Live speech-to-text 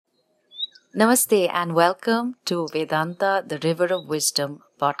Namaste and welcome to Vedanta, the River of Wisdom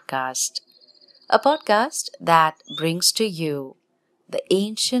podcast, a podcast that brings to you the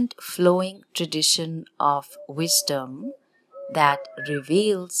ancient flowing tradition of wisdom that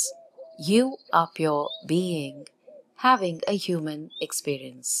reveals you are pure being having a human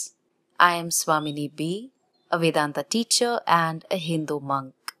experience. I am Swamini B, a Vedanta teacher and a Hindu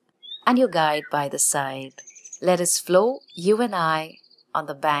monk, and your guide by the side. Let us flow, you and I, on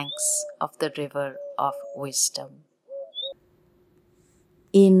the banks of the river of wisdom.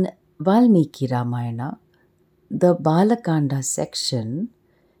 In Valmiki Ramayana, the Balakanda section,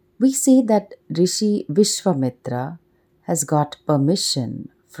 we see that Rishi Vishwamitra has got permission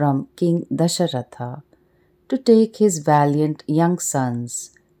from King Dasharatha to take his valiant young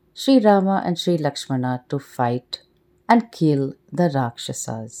sons, Sri Rama and Sri Lakshmana, to fight and kill the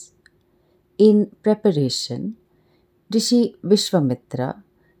Rakshasas. In preparation, Rishi Vishwamitra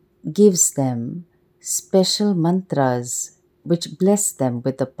gives them special mantras which bless them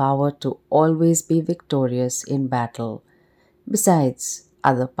with the power to always be victorious in battle, besides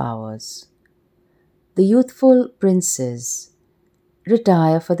other powers. The youthful princes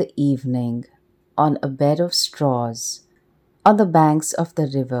retire for the evening on a bed of straws on the banks of the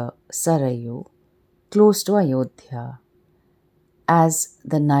river Sarayu, close to Ayodhya. As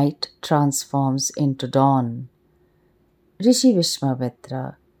the night transforms into dawn, Rishi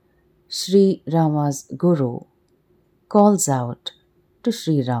Vishwamitra, Sri Rama's guru, calls out to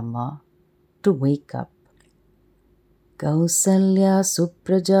Sri Rama to wake up. Kausalya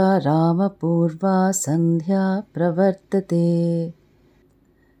Supraja Rama Purva Sandhya Pravartate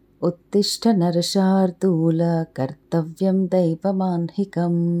Uttishta Narashardula Kartavyam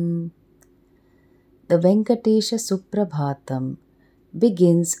Daivamanhikam. The Venkatesha Suprabhatam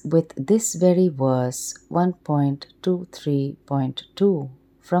begins with this very verse 1.23.2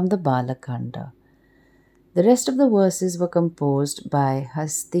 from the Balakanda. The rest of the verses were composed by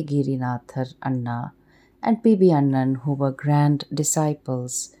Hastigirinathar Anna and P.B. Annan, who were grand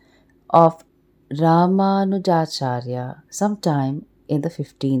disciples of Ramanujacharya sometime in the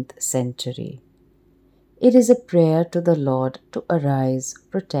 15th century. It is a prayer to the Lord to arise,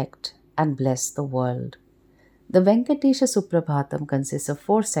 protect, and bless the world. The Venkatesha Suprabhatam consists of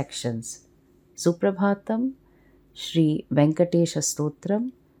 4 sections: Suprabhatam, Sri Venkatesha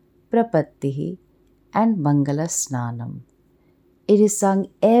Stotram, Prapattihi, and Mangala Snanam. It is sung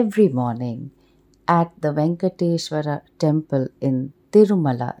every morning at the Venkateshwara temple in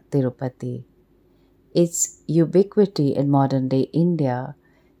Tirumala, Tirupati. Its ubiquity in modern day India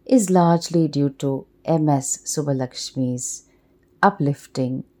is largely due to M.S. Subbalakshmi's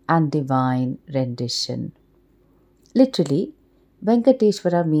uplifting and divine rendition. Literally,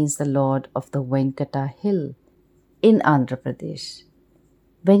 Venkateshwara means the Lord of the Venkata hill in Andhra Pradesh.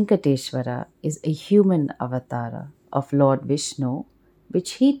 Venkateshwara is a human avatar of Lord Vishnu,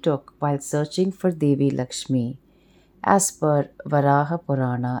 which he took while searching for Devi Lakshmi, as per Varaha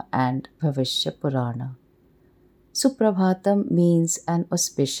Purana and Bhavishya Purana. Suprabhatam means an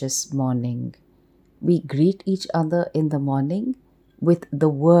auspicious morning. We greet each other in the morning with the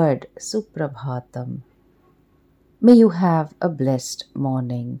word Suprabhatam. May you have a blessed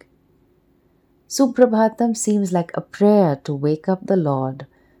morning. Suprabhatam seems like a prayer to wake up the Lord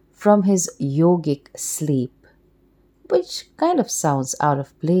from his yogic sleep, which kind of sounds out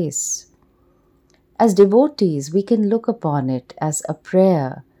of place. As devotees, we can look upon it as a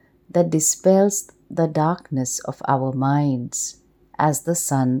prayer that dispels the darkness of our minds as the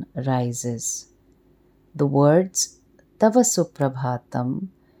sun rises. The words Tava Suprabhatam,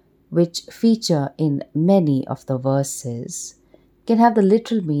 which feature in many of the verses, can have the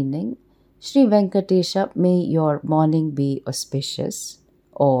literal meaning, Sri Venkatesha, may your morning be auspicious,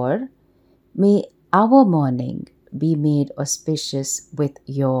 or may our morning be made auspicious with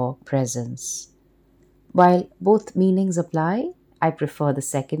your presence. While both meanings apply, I prefer the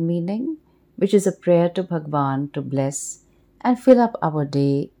second meaning, which is a prayer to Bhagwan to bless and fill up our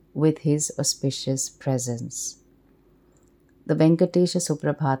day with his auspicious presence. The Venkatesha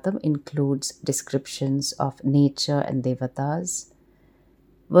Suprabhatam includes descriptions of nature and devatas,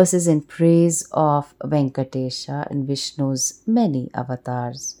 verses in praise of Venkatesha and Vishnu's many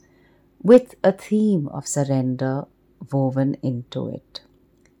avatars, with a theme of surrender woven into it.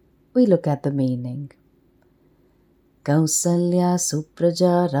 We look at the meaning. Kausalya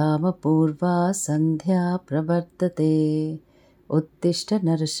Supraja Rama Purva Sandhya Pravartate Uttishta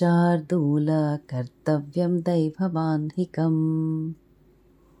Narashardula Kartavyam Daivamanhikam.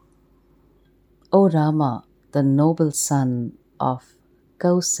 O Rama, the noble son of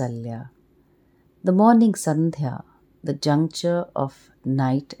Kausalya, the morning Sandhya, the juncture of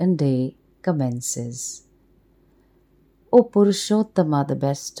night and day, commences. O Purushottama, the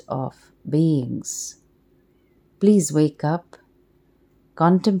best of beings, please wake up.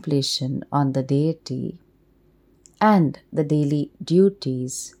 Contemplation on the deity and the daily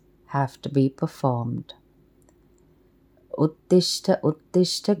duties have to be performed. Uttishta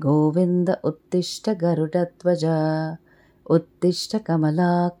Uttishta Govinda Uttishta Garudatvaja Uttishta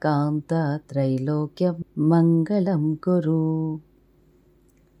Kamala Kanta Trailokya Mangalam Kuru.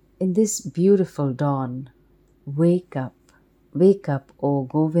 In this beautiful dawn, wake up, O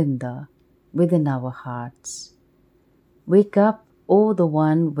Govinda, within our hearts. Wake up, O the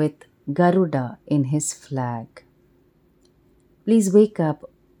one with Garuda in his flag. Please wake up,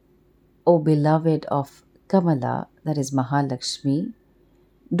 O beloved of Kamala, that is Mahalakshmi.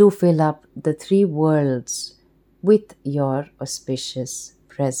 Do fill up the three worlds with your auspicious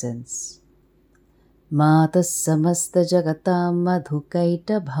presence. Matas samasta jagatam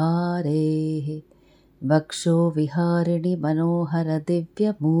madhukaita bhare Vaksho viharini manohara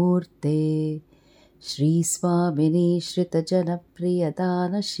divya murte Shri Swamini Shrita Janapriya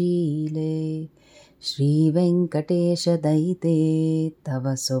Dana Shile Shri Venkatesha Daite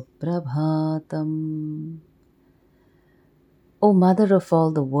Tava Suprabhatam. O Mother of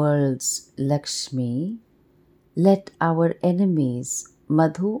all the worlds, Lakshmi, let our enemies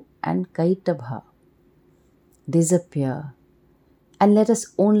Madhu and Kaitabha disappear, and let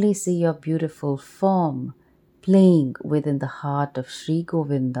us only see your beautiful form playing within the heart of Sri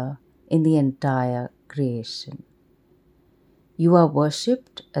Govinda in the entire creation. You are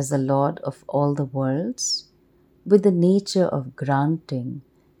worshipped as the Lord of all the worlds, with the nature of granting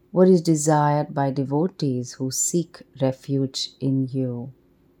what is desired by devotees who seek refuge in you.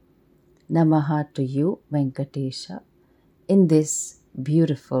 Namaha to you, Venkatesha, in this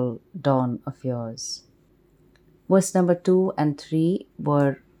beautiful dawn of yours. Verse number 2 and 3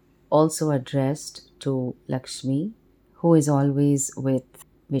 were also addressed to Lakshmi, who is always with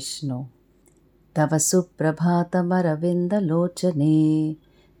Vishnu. Tava Suprabhatam Aravinda Lochane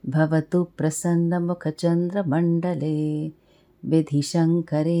Bhavatu Prasanna Mukha Chandra Mandale Vidhi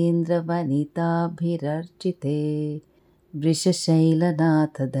Shankarendra Vanita Bhirarchite Vrishashaila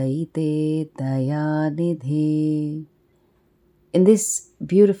Natha Daite Dayanidhi. In this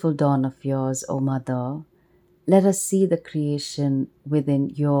beautiful dawn of yours, O Mother, let us see the creation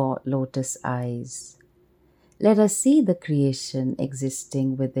within your lotus eyes. Let us see the creation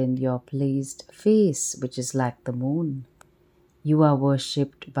existing within your pleased face, which is like the moon. You are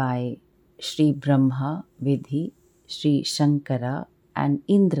worshipped by Sri Brahma, Vidhi, Sri Shankara, and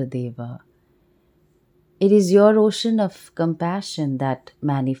Indradeva. It is your ocean of compassion that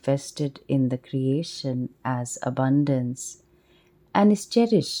manifested in the creation as abundance and is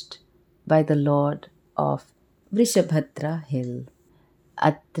cherished by the Lord of Vrishabhadra hill.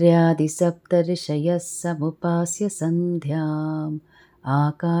 Atriyadi saptarishayas samupasya sandhyam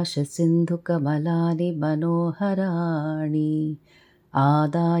Akasha sindhu kamalani manoharani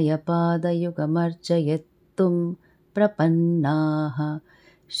Adaya padayugamarchayettum prapannaha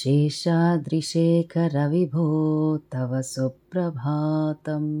Sheshadrishekara vibho tava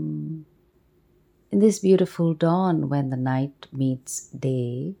suprabhatam. In this beautiful dawn, when the night meets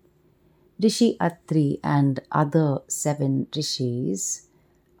day, Rishi Atri and other 7 rishis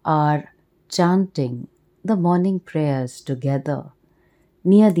are chanting the morning prayers together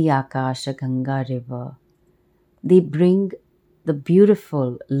near the Akasha Ganga river. They bring the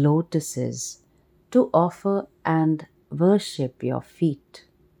beautiful lotuses to offer and worship your feet.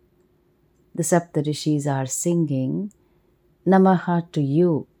 The Saptarishis are singing Namaha to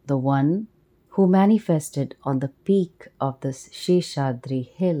you, the one who manifested on the peak of this Sheshadri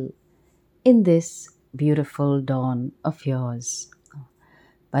hill in this beautiful dawn of yours.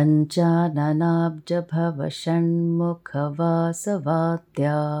 Panchananabja bhava shanmukha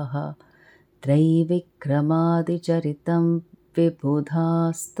vasavadyaha Traivikramadi charitam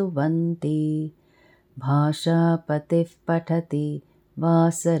vibudhastuvanti Bhasha patif patati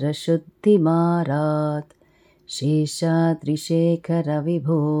vasara shuddhi marat Sheshadrishekara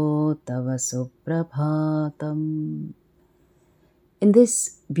vibho tava suprabhatam. In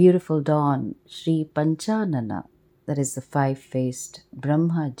this beautiful dawn, Sri Panchanana, that is the 5-faced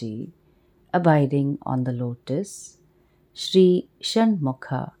Brahmaji, abiding on the lotus, Sri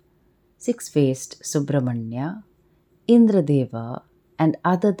Shanmukha, 6-faced Subramanya, Indradeva, and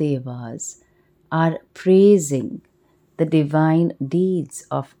other devas are praising the divine deeds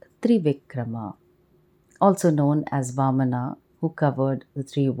of Trivikrama, also known as Vamana, who covered the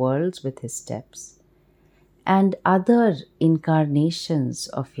 3 worlds with his steps, and other incarnations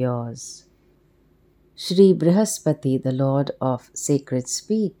of yours. Shri Brihaspati, the Lord of sacred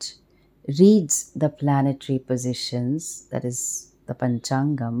speech, reads the planetary positions, that is the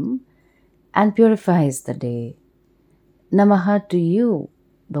Panchangam, and purifies the day. Namaha to you,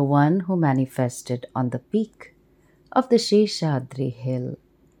 the one who manifested on the peak of the Sheshadri hill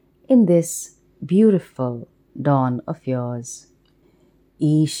in this beautiful dawn of yours.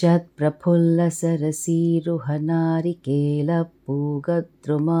 Ishat prapulla sarasi ruhanari kela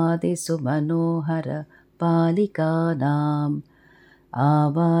pugadrumadi sumanohara palikanam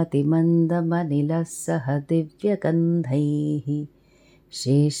avati mandamanilas saha divyagandhaihi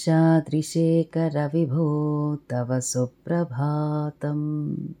Sheshadrishekara vibho tava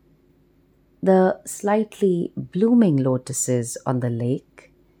suprabhatam. The slightly blooming lotuses on the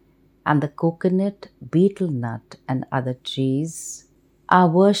lake and the coconut, betel nut and other trees are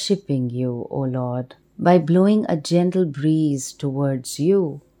worshipping you, O Lord, by blowing a gentle breeze towards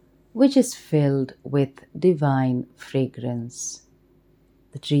you, which is filled with divine fragrance.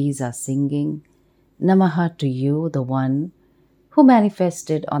 The trees are singing, Namaha to you, the one who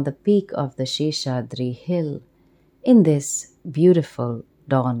manifested on the peak of the Sheshadri hill in this beautiful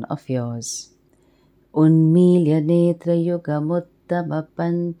dawn of yours. Unmilya netra yugamuttama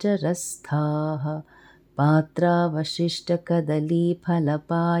pancharasthaha patra vashishta kadali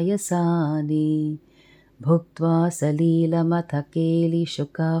phalapayasani bhuktva salila mathakeli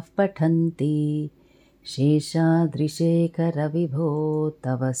shukav pathanti Sheshadrishekara vibho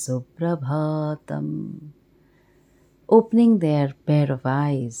tava suprabhatam. Opening their pair of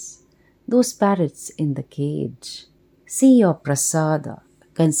eyes, those parrots in the cage see your prasada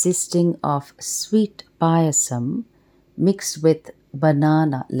consisting of sweet payasam mixed with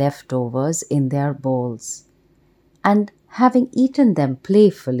banana leftovers in their bowls, and having eaten them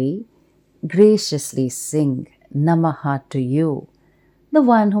playfully, graciously sing Namaha to you, the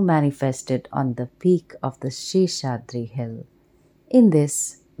one who manifested on the peak of the Sheshadri hill in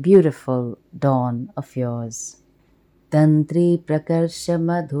this beautiful dawn of yours. Tantri prakarshya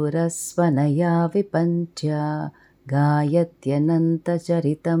madhurasvanaya vipanchya gayatyananta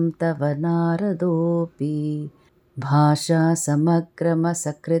charitam tava naradopi bhasha samagrama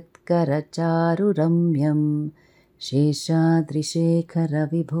sakritkara charu ramyam Sheshadrishekara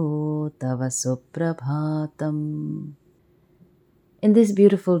vibho tava suprabhatam. In this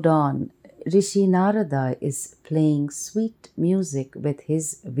beautiful dawn, Rishi Narada is playing sweet music with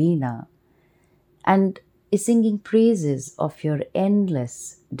his veena and is singing praises of your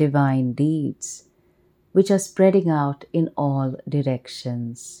endless divine deeds, which are spreading out in all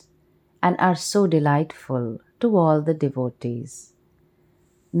directions and are so delightful to all the devotees.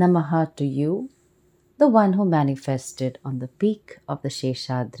 Namaha to you, the one who manifested on the peak of the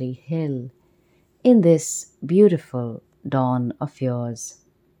Sheshadri hill in this beautiful dawn of yours.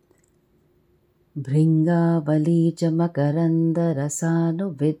 Bhringavalija makaranda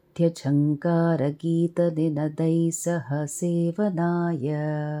rasanu vidya chankara gita ninadai saha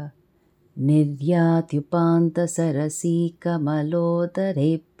sevanaya niryatyupanta sarasi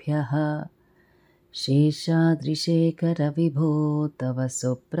kamalodarebhyaha Sheshadrishekara vibho tava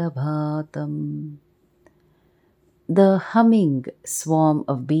suprabhatam. The humming swarm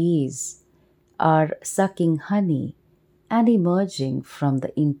of bees are sucking honey and emerging from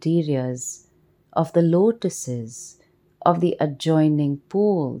the interiors of the lotuses of the adjoining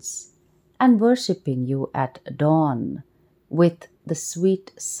pools and worshipping you at dawn with the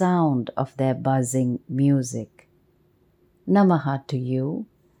sweet sound of their buzzing music. Namaha to you,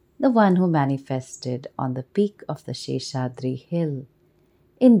 the one who manifested on the peak of the Sheshadri hill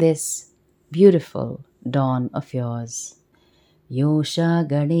in this beautiful dawn of yours. Yosha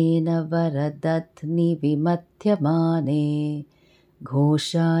ganena varadatni vimathyamane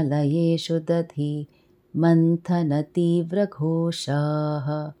घोषालयेषु दधि मन्थनतीव्रघोषाः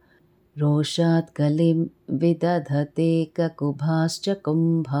रोषात् कलिं विदधते ककुभाश्च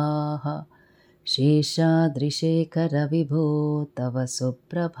कुम्भाः शेषाद्रिशेखरविभो तव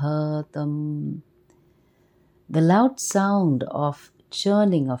सुप्रभातम्. The loud sound of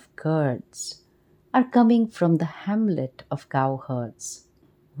churning of curds are coming from the hamlet of cowherds,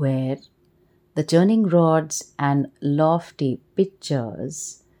 where the churning rods and lofty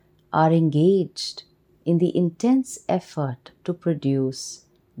pitchers are engaged in the intense effort to produce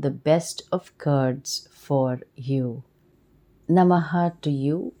the best of curds for you. Namaha to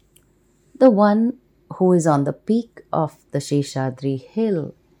you, the one who is on the peak of the Sheshadri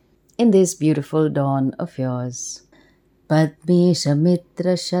hill in this beautiful dawn of yours. Padmesha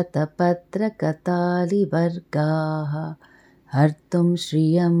mitra shatapatra katali vargaha hartum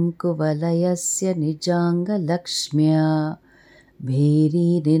shriyam kuvalayasya nijanga lakshmya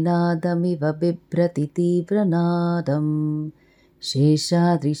bheri ninadamiva bibrati tivranadam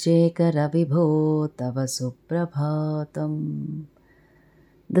Sheshadrishekara Vibho Tava Suprabhatam.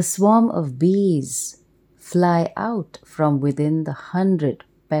 The swarm of bees fly out from within the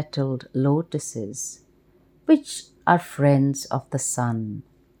 100-petaled lotuses, which are friends of the sun.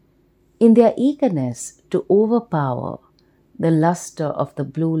 In their eagerness to overpower the luster of the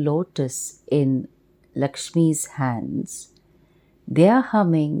blue lotus in Lakshmi's hands, their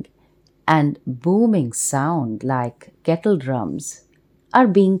humming and booming sound like kettle drums are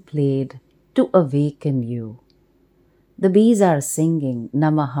being played to awaken you. The bees are singing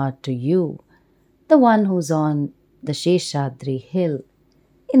Namaha to you, the one who's on the Sheshadri hill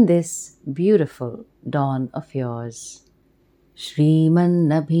in this beautiful dawn of yours.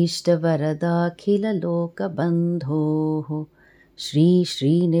 श्रीमन्नभीष्टवरदाखिललोकबन्धोः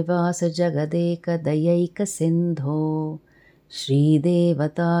श्रीश्रीनिवासजगदेकदयैकसिन्धो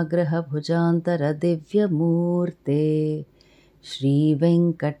श्रीदेवताग्रहभुजान्तरदिव्यमूर्ते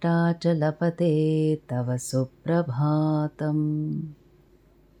श्रीवेङ्कटाचलपते तव सुप्रभातम्.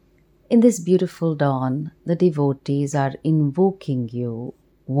 In this beautiful dawn, the devotees are invoking you,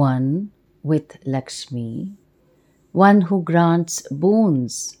 one with Lakshmi, one who grants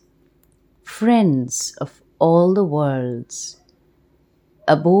boons, friends of all the worlds,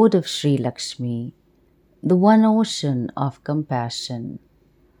 abode of Sri Lakshmi, the one ocean of compassion,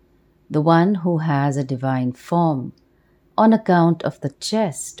 the one who has a divine form on account of the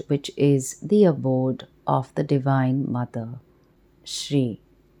chest which is the abode of the Divine Mother, Shri.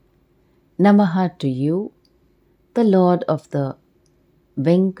 Namaha to you, the Lord of the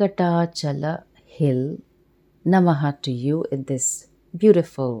Venkatachala hill. Namaha to you in this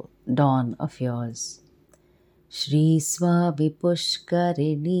beautiful dawn of yours. Shri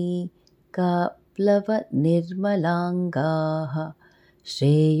Swavipushkarini Kaplava Nirmalangaha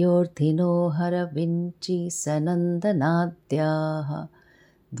Shreyorthino Haravinchi Sanandanadhyaha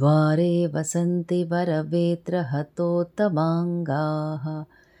Dware Vasanti Varavetra Hatotamangaha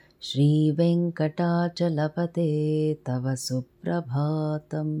Shri Venkatachalapate Tava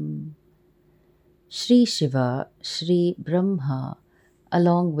Suprabhatam. Shri Shiva, Shri Brahma,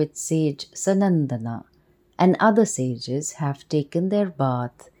 along with sage Sanandana and other sages have taken their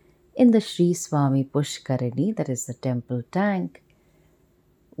bath in the Shri Swami Pushkarini, that is the temple tank,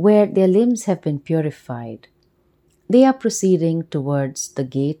 where their limbs have been purified. They are proceeding towards the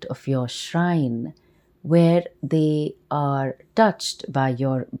gate of your shrine, where they are touched by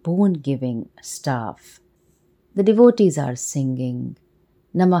your boon-giving staff. The devotees are singing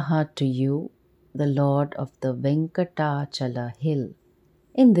Namaha to you, the Lord of the Venkatachala hill,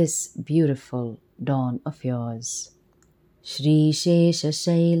 in this beautiful dawn of yours. Shri Shesha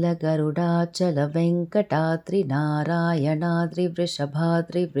Shaila Garudachala Venkatatri Narayanadri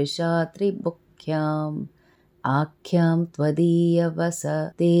Vrishabhadri Vrishatri Bukhyam Akhyam Tvadiya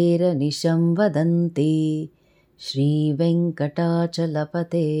Vasatera Nisham Vadanti Shri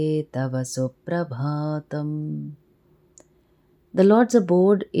Venkatachalapate Tava Suprabhatam. The Lord's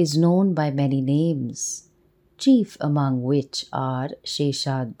abode is known by many names, chief among which are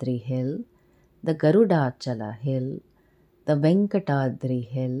Sheshadri hill, the Garudachala hill, the Venkatadri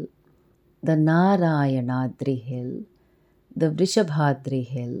hill, the Narayanadri hill, the Vrishabhadri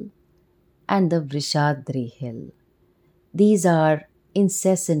hill, and the Vrishadri hill. These are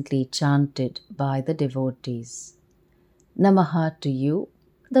incessantly chanted by the devotees. Namaha to you,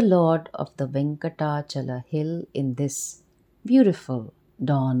 the Lord of the Venkatachala hill in this beautiful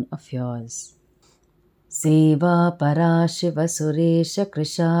dawn of yours. Seva Parashiva Suresha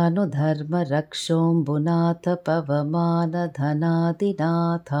Krishanu Dharma Rakshambunatha Pavamana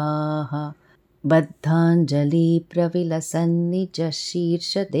Dhanadinathaha Baddhanjali Pravilasannija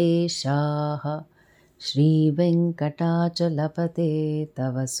Shirsha Deshaha Shri Venkatachalapate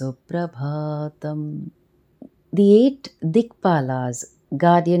Tava Suprabhatam. The 8 Dikpalas,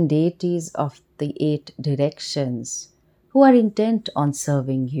 guardian deities of the 8 directions, who are intent on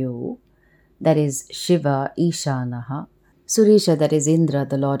serving you, that is Shiva, Ishanaha, Suresha, that is Indra,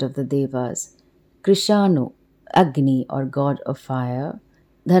 the lord of the Devas, Krishanu, Agni or god of fire,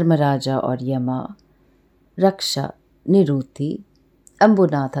 Dharmaraja or Yama, Raksha, Niruti,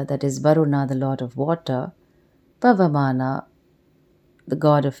 Ambunatha, that is Varuna, the lord of water, Pavamana, the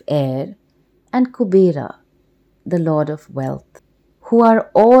god of air, and Kubera, the lord of wealth, who are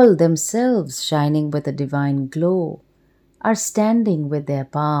all themselves shining with a divine glow, are standing with their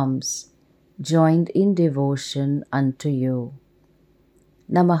palms joined in devotion unto you.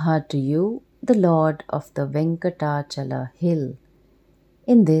 Namaha to you, the Lord of the Venkatachala hill,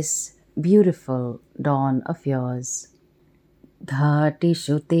 in this beautiful dawn of yours.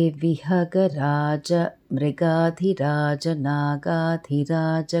 धाटिषु ते विहगराज मृगाधिराज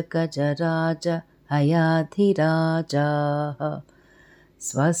नागाधिराज गजराज हयाधिराजाः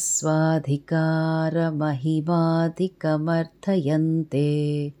स्वस्वाधिकारमहिमाधिकमर्थयन्ते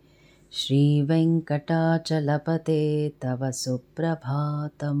श्रीवेङ्कटाचलपते तव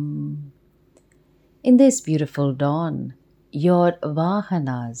सुप्रभातम्. In this beautiful dawn, your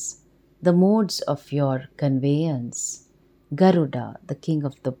vahanas, the modes of your conveyance, Garuda, the king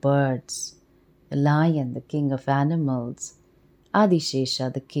of the birds, the lion, the king of animals,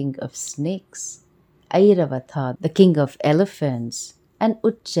 Adishesha, the king of snakes, Airavatha, the king of elephants, and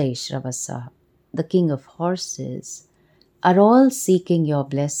Uchchaishravasa, the king of horses, are all seeking your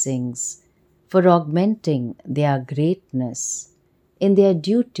blessings for augmenting their greatness in their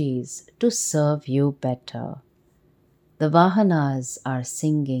duties to serve you better. The Vahanas are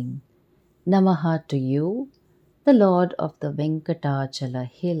singing Namaha to you, the Lord of the Venkatachala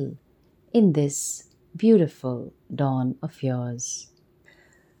hill, in this beautiful dawn of yours.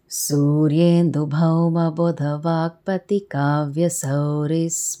 Suryendu bhauma bodha vakpati kavya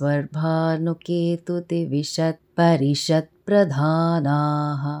saurisvarbhanuketu divishat parishat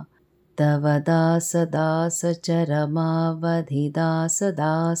pradhanaha tava dasa dasa charamavadhi dasa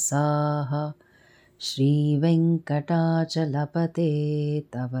dasaha Shri Venkatachalapate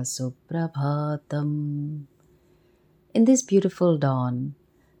tava suprabhatam. In this beautiful dawn,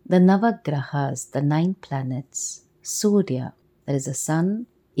 the Navagrahas, the 9 planets, Surya, that is the sun,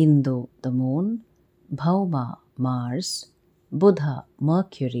 Indu, the moon, Bhauma, Mars, Buddha,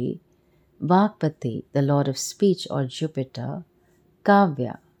 Mercury, Vakpati, the lord of speech or Jupiter,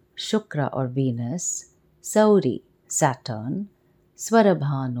 Kavya, Shukra or Venus, Sauri, Saturn,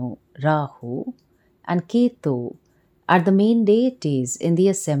 Swarabhanu, Rahu, and Ketu are the main deities in the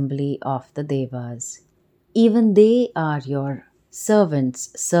assembly of the Devas. Even they are your servants,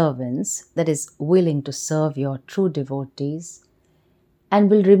 that is, willing to serve your true devotees, and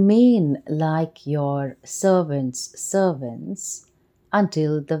will remain like your servants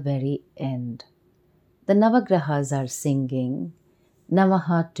until the very end. The Navagrahas are singing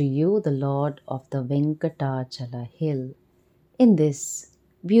Namaha to you, the Lord of the Venkatachala hill, in this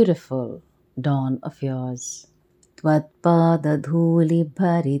beautiful dawn of yours.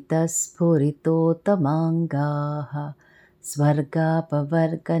 Tvatpadadhulibharitasphuritotamangaha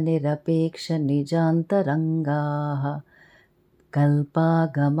Swargapavarganirapeksha-nijantarangaha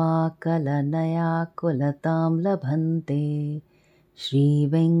Kalpagama-kalanaya-kulatam labhante Shri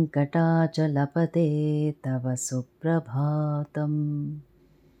Venkatachalapate tava suprabhatam.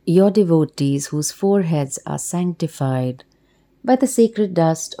 Your devotees whose foreheads are sanctified by the sacred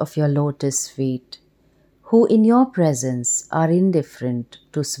dust of your lotus feet, who in your presence are indifferent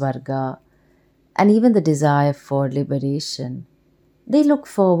to Svarga and even the desire for liberation, they look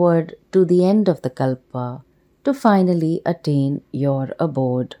forward to the end of the Kalpa to finally attain your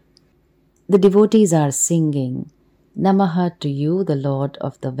abode. The devotees are singing Namaha to you, the Lord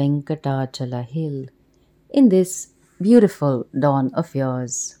of the Venkatachala hill, in this beautiful dawn of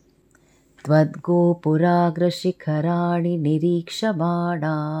yours. Tvadgopuragrashikharani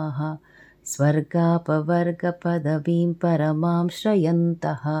nirikshamanaha Swargapavargapadavim paramam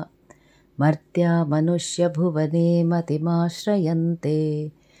shrayantaha Martya manushya bhuvane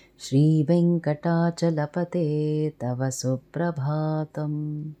matimashrayante Shri Venkatachalapate tava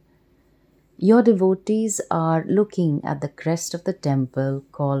suprabhatam. Your devotees are looking at the crest of the temple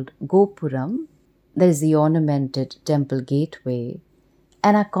called Gopuram, that is the ornamented temple gateway,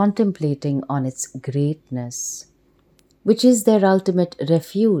 and are contemplating on its greatness, which is their ultimate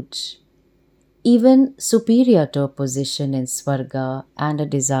refuge, even superior to a position in Svarga and a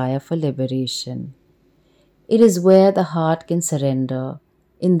desire for liberation. It is where the heart can surrender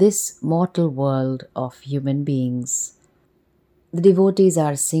in this mortal world of human beings. The devotees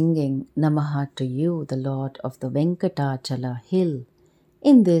are singing Namaha to you, the Lord of the Venkatachala hill,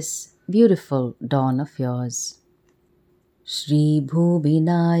 in this beautiful dawn of yours. Shri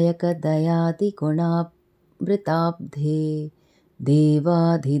Bhuvinayaka Dayadi Gunabhritabdhe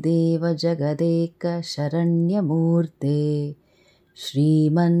Devadhideva Jagadeka Sharanyamurte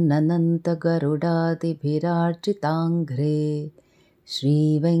Shrimanananta Garudadi Bhirarchitangre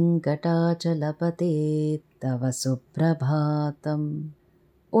Shri Venkatachalapate tava suprabhatam.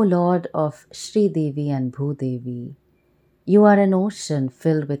 O Lord of Shri Devi and Bhudevi, you are an ocean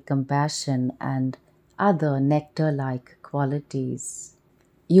filled with compassion and other nectar-like qualities.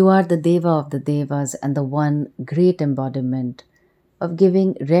 You are the Deva of the Devas and the one great embodiment of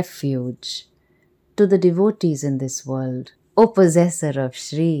giving refuge to the devotees in this world. O possessor of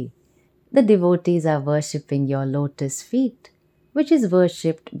Shri, the devotees are worshipping your lotus feet which is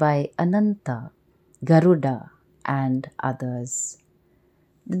worshipped by Ananta, Garuda, and others.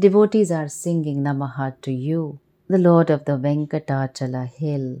 The devotees are singing Namaha to you, the Lord of the Venkatachala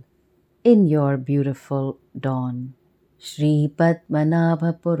hill, in your beautiful dawn. Shri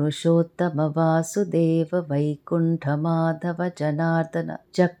Padmanabha Purushottama Vasudeva Vaikuntha Madhava Janardana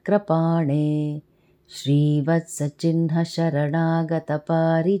Chakrapane Shri Vatsachinha Sharanagata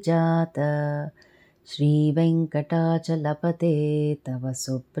Parijata Shri Venkatachalapate Tava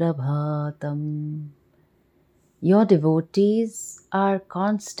Suprabhatam. Your devotees are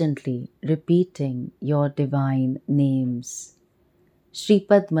constantly repeating your divine names. Shri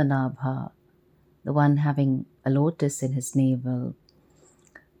Padmanabha, the one having a lotus in his navel.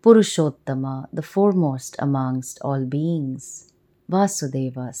 Purushottama, the foremost amongst all beings.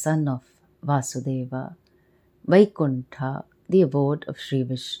 Vasudeva, son of Vasudeva. Vaikuntha, the abode of Sri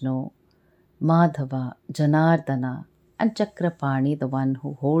Vishnu. Madhava, Janardana, and Chakrapani, the one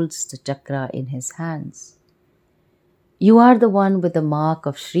who holds the chakra in his hands. You are the one with the mark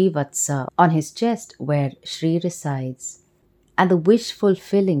of Sri Vatsa on his chest where Sri resides, and the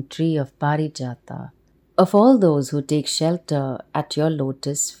wish-fulfilling tree of Parijata, of all those who take shelter at your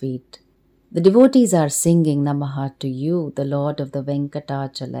lotus feet. The devotees are singing Namaha to you, the Lord of the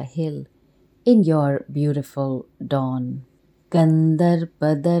Venkatachala hill, in your beautiful dawn.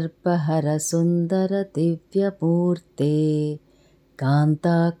 Kandarpadarpahara sundara divya murte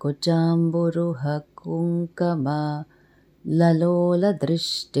Kanta kuchamburuha kunkama Lalola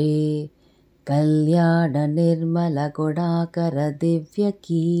drishte Kalyana nirmala godakara divya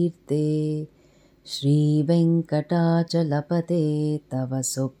kirte Shri Venkatachalapate Tava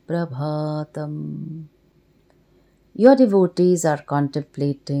Suprabhatam. Your devotees are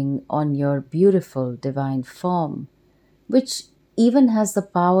contemplating on your beautiful divine form, which even has the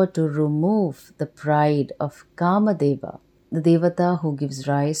power to remove the pride of Kamadeva, the devata who gives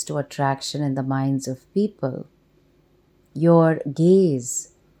rise to attraction in the minds of people. Your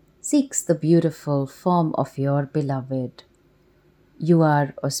gaze seeks the beautiful form of your beloved. You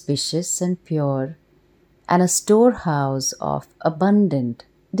are auspicious and pure, and a storehouse of abundant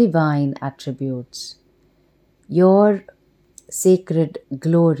divine attributes. Your sacred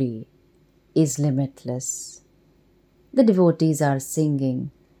glory is limitless. The devotees are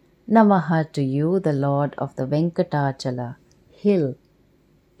singing Namaha to you, the Lord of the Venkatachala hill,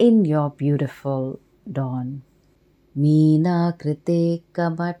 in your beautiful dawn. Meena krite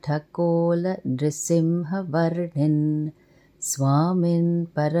kamathakola nrisimha varnin Swamin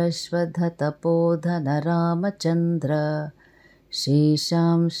parashvadhatapodhana Ramachandra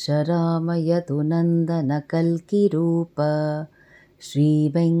Shesham Sharama Yadunandana Kalkirupa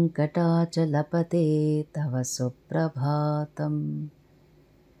Shri Venkatachalapate Tava Suprabhatam.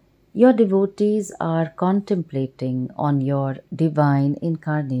 Your devotees are contemplating on your divine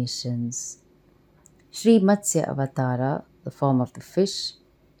incarnations. Shri Matsya Avatara, the form of the fish,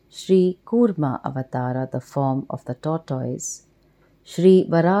 Shri Kurma Avatara, the form of the tortoise, Shri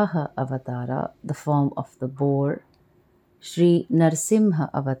Varaha Avatara, the form of the boar, Shri Narsimha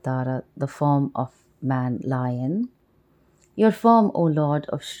Avatara, the form of man-lion. Your form, O Lord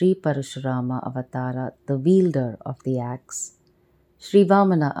of Shri Parashurama Avatara, the wielder of the axe, Shri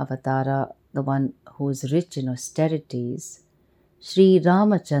Vamana Avatara, the one who is rich in austerities, Shri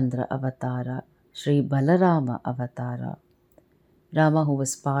Ramachandra Avatara, Shri Balarama Avatara, Rama who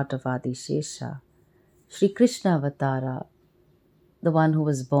was part of Adishesha, Shri Krishna Avatara, the one who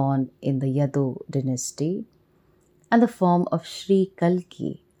was born in the Yadu dynasty, and the form of Shri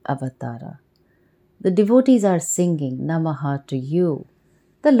Kalki Avatara. The devotees are singing Namaha to you,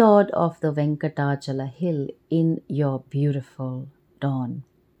 the Lord of the Venkatachala hill, in your beautiful dawn.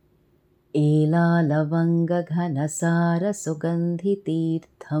 Ela lavanga ghanasara sugandhi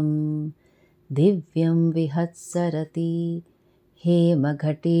tirtham Divyam vihatsarati hema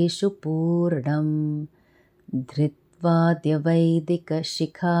ghateshu purnam Dhritvadya vaidika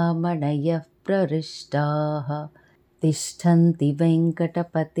shikhamanayah prarishtaha Tishtanti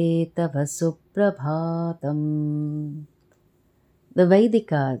Venkatapate Tava Suprabhatam. The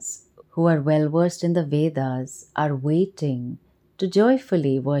Vedikas, who are well versed in the Vedas, are waiting to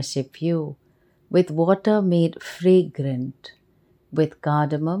joyfully worship you with water made fragrant with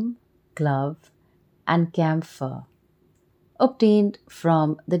cardamom, clove, and camphor, obtained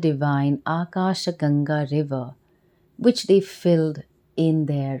from the divine Akasha Ganga river, which they filled in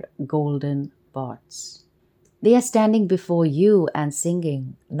their golden pots. They are standing before you and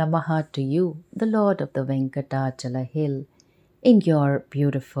singing Namaha to you, the Lord of the Venkatachala hill, in your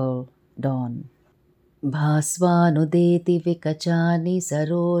beautiful dawn. Bhasvanudeti vikachani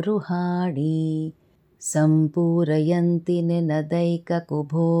saroruhani सम्पूरयन्ति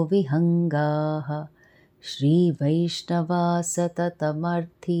निनदैककुभो विहङ्गाः श्रीवैष्णवा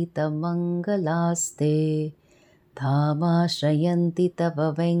सततमर्थितमङ्गलास्ते धामाश्रयन्ति तव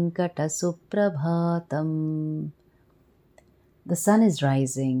वेङ्कटसुप्रभातम्. The sun is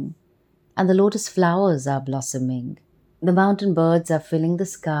rising and the lotus flowers are blossoming. The mountain birds are filling the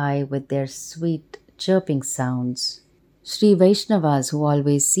sky with their sweet chirping sounds. Sri Vaishnavas, who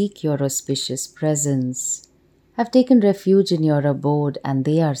always seek your auspicious presence, have taken refuge in your abode, and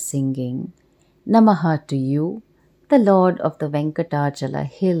they are singing Namaha to you, the Lord of the Venkatachala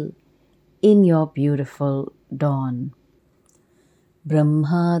hill, in your beautiful dawn.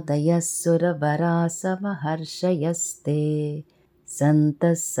 Brahmadayasuravarasamaharshayasте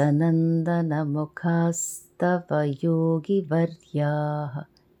Santas Sanandana Mukhastava Yogi Varyaha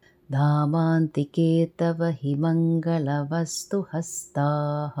Dhamantike Tava Himangala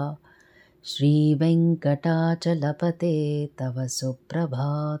Hastaha Shri Venkatachalapate Tava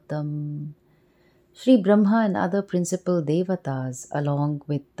Suprabhatam. Shri Brahma and other principal devatas, along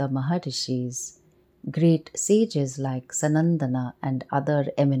with the Maharishis, great sages like Sanandana and other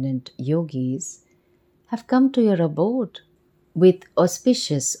eminent yogis, have come to your abode with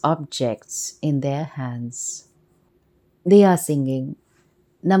auspicious objects in their hands. They are singing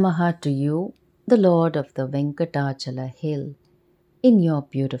Namaha to you, the Lord of the Venkatachala hill, in your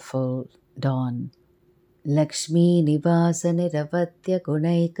beautiful dawn. Lakshmi Nivasa Niravatya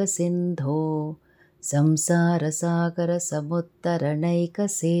Gunaika Sindho Samsara Sagara Samuttaranika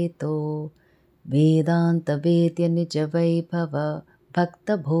Seto Vedanta Vedya Nija Vaibhava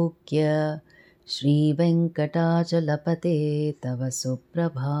Bhakta Bhokya Shri Venkatachalapate Tava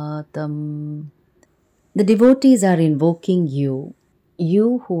Suprabhatam. The devotees are invoking you,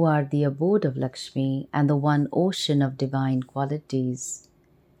 you who are the abode of Lakshmi and the one ocean of divine qualities.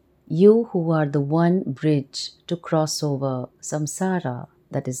 You who are the one bridge to cross over samsara,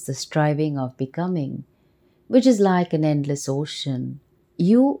 that is the striving of becoming, which is like an endless ocean.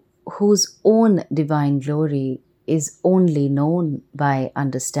 You whose own divine glory is only known by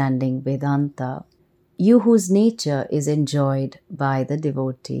understanding Vedanta. You whose nature is enjoyed by the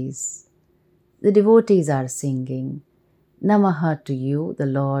devotees. The devotees are singing Namaha to you, the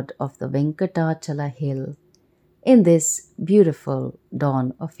Lord of the Venkatachala hill, in this beautiful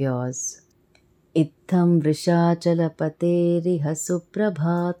dawn of yours. Ittham vrishachalapateri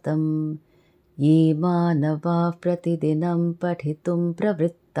suprabhatam ye manava pratidinam pathitum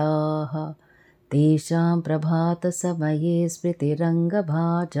pravrittaha tesham prabhata samaye smritiranga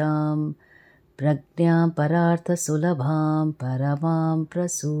bhajam prajñam parartha sulabham paramam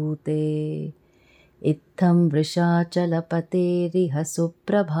prasute. Ittham vrishachalapateri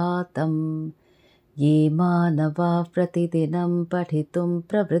suprabhatam ye manava pratidinam pathitum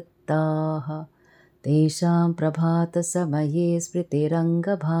pravrittaha tesham prabhata samaye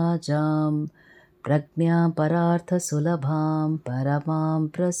smritiranga bhajam prajñam parartha sulabham paramam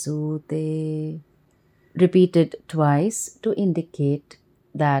prasute. Repeated twice to indicate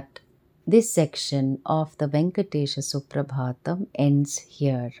that this section of the Venkatesha Suprabhatam ends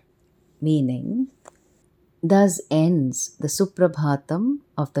here, meaning thus ends the Suprabhatam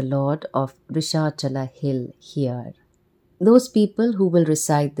of the Lord of Vrishachala hill here. Those people who will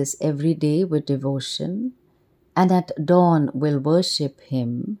recite this every day with devotion and at dawn will worship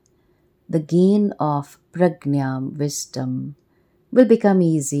him, the gain of prajñam, wisdom, will become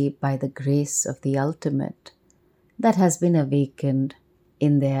easy by the grace of the ultimate that has been awakened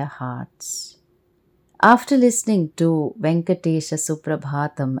in their hearts. After listening to Venkatesha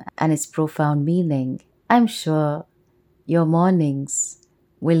Suprabhatam and its profound meaning, I'm sure your mornings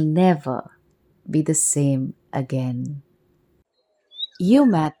will never be the same again. You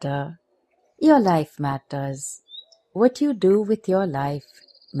matter. Your life matters. What you do with your life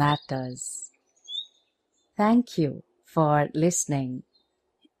matters. Thank you for listening.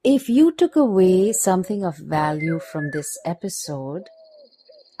 If you took away something of value from this episode,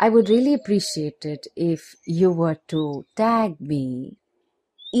 I would really appreciate it if you were to tag me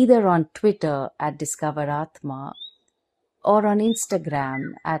either on Twitter at Discoveratma or on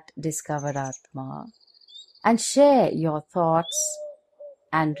Instagram at Discoveratma and share your thoughts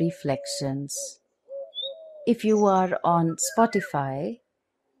and reflections. If you are on Spotify,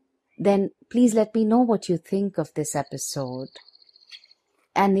 then please let me know what you think of this episode.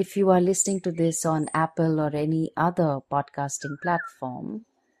 And if you are listening to this on Apple or any other podcasting platform,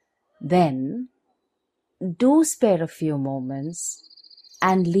 then do spare a few moments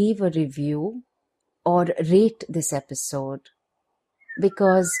and leave a review or rate this episode,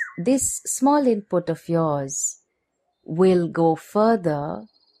 because this small input of yours will go further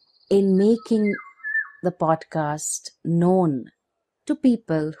in making the podcast known to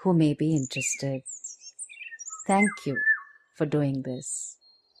people who may be interested. Thank you for doing this.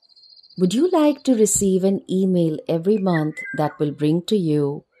 Would you like to receive an email every month that will bring to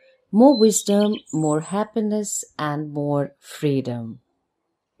you more wisdom, more happiness, and more freedom?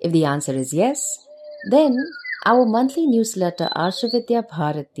 If the answer is yes, then our monthly newsletter Arshavidya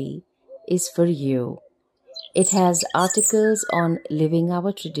Bharati is for you. It has articles on living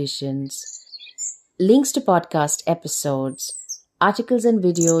our traditions, links to podcast episodes, articles and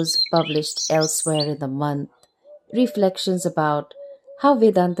videos published elsewhere in the month, reflections about how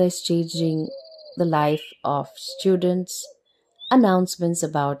Vedanta is changing the life of students, announcements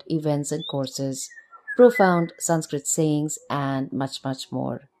about events and courses, profound Sanskrit sayings, and much, much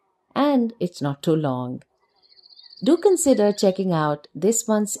more. And it's not too long. Do consider checking out this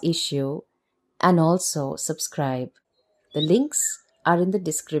month's issue and also subscribe. The links are in the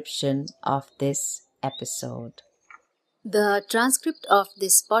description of this episode. The transcript of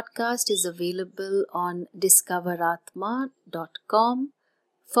this podcast is available on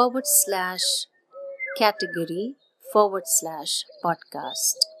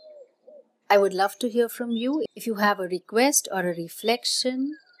discoveratma.com/category/podcast. I would love to hear from you. If you have a request or a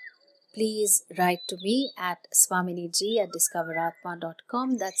reflection, please write to me at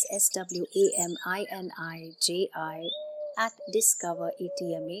swaminiji@discoveratma.com. That's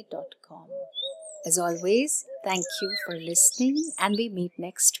swaminiji@discoveratma.com. As always, thank you for listening, and we meet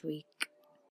next week.